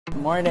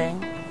morning.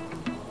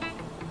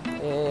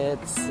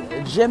 It's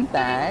gym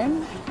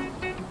time.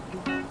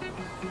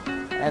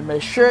 And my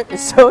shirt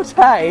is so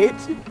tight,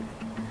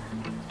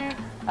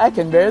 I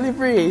can barely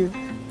breathe.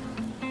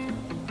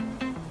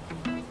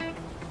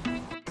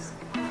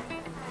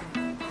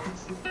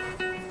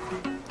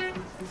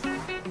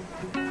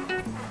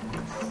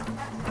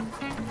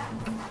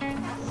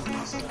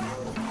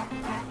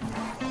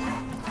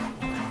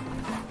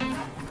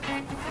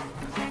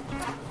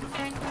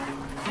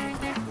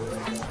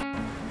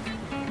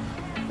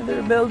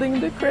 They're building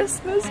the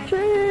Christmas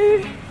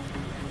tree.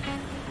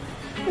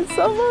 It's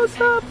almost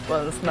up.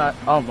 Well, it's not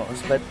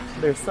almost, but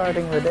they're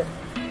starting with it.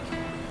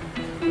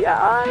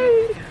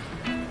 Yay!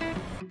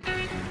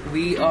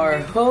 We are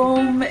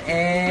home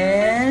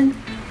and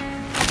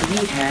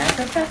we have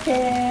a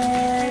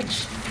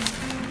package.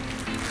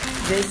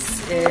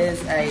 This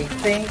is, I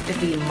think,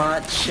 the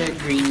matcha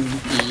green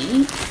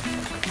tea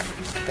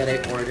that I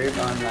ordered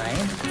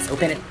online. Let's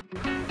open it.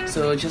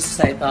 So just as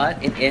I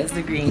thought, it is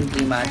the green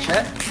tea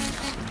matcha.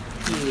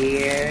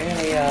 Here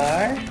they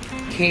are.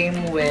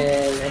 Came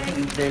with, I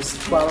think there's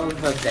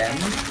 12 of them.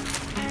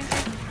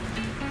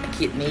 A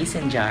cute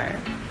mason jar.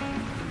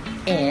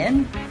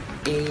 And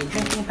a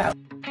drinking pouch.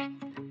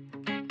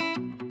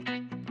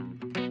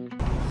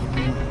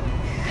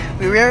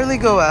 We rarely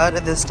go out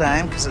at this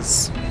time because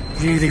it's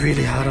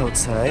really hot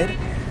outside.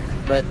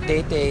 But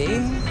Tete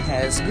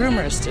has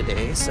Groomers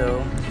today,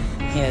 so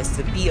he has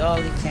to pee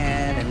all he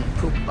can and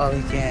poop all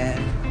he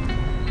can.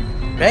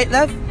 Right,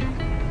 love?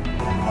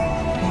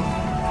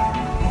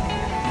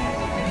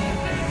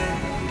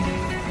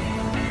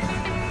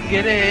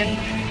 Get in.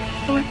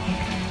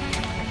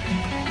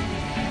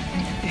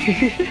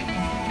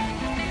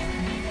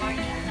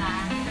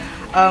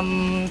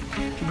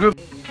 Group.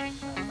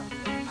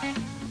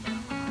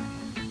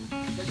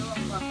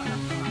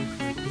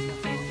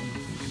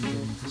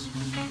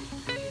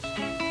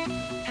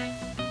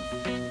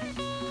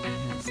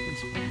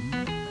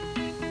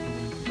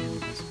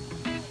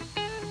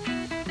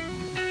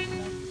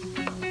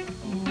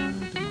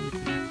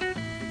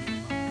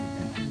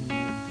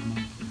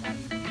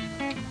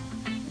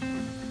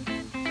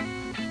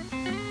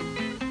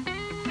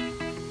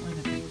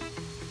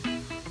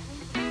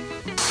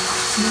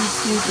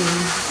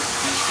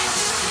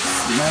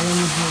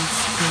 Smiling his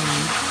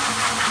screen.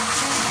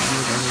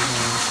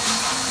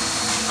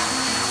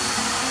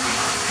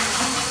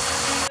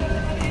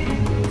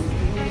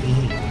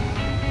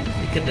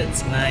 Look at that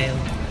smile.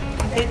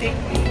 Hey,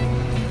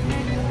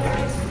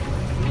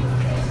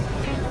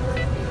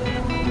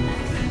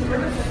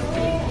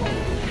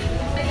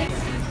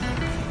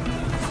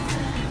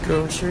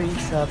 grocery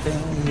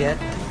shopping yet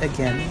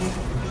again.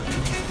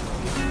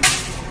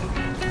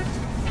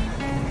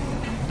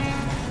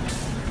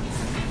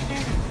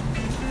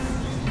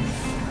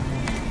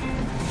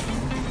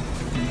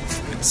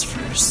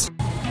 First.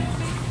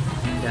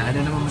 Yeah,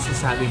 ano naman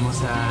masasabi mo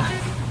sa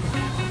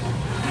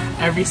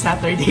every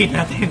Saturday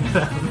natin?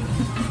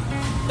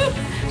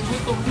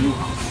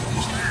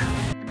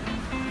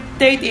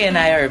 Tete and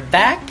I are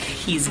back.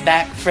 He's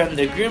back from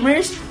the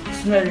Groomers,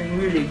 smelling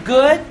really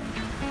good.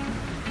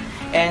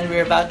 And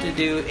we're about to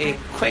do a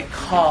quick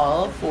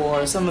haul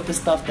for some of the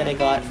stuff that I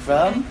got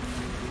from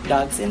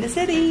Dogs in the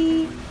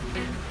City.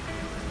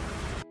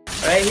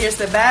 Alright, here's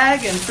the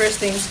bag, and first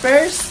things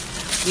first,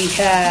 we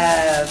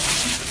have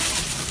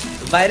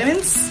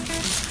vitamins,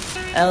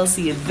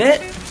 LC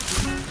Vit.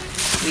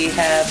 We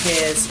have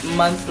his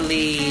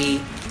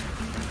monthly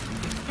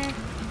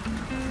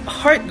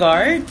heart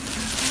guard.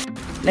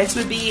 Next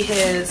would be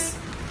his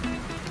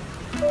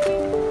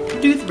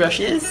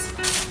toothbrushes,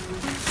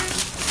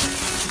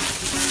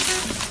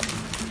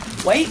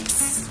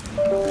 wipes,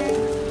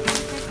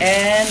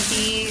 and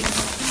the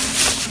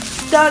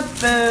dog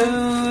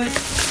food.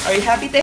 Are you happy, Tay?